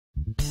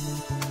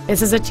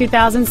This is a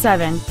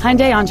 2007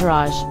 Hyundai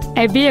Entourage,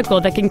 a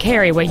vehicle that can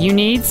carry what you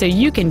need so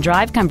you can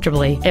drive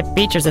comfortably. It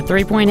features a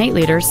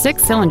 3.8-liter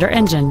six-cylinder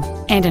engine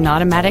and an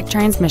automatic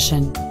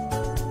transmission.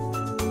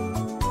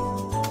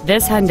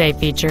 This Hyundai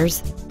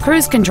features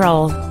cruise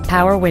control,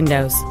 power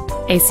windows,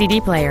 a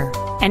CD player,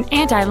 an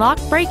anti-lock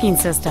braking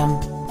system,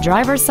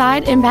 driver's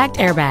side impact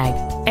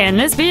airbag, and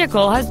this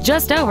vehicle has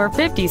just over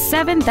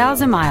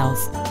 57,000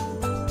 miles.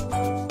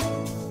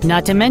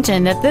 Not to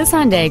mention that this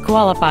Hyundai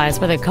qualifies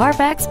for the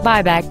Carfax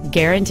buyback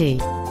guarantee.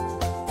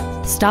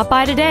 Stop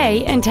by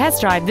today and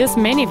test drive this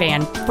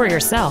minivan for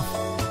yourself.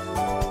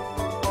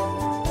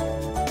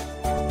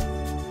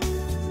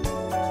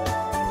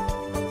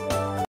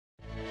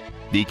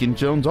 Deacon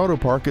Jones Auto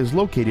Park is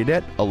located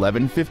at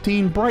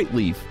 1115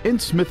 Brightleaf in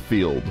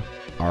Smithfield.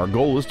 Our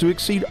goal is to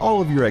exceed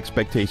all of your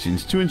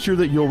expectations to ensure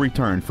that you'll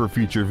return for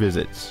future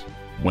visits.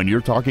 When you're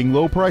talking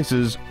low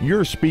prices,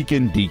 you're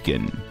speaking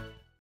Deacon.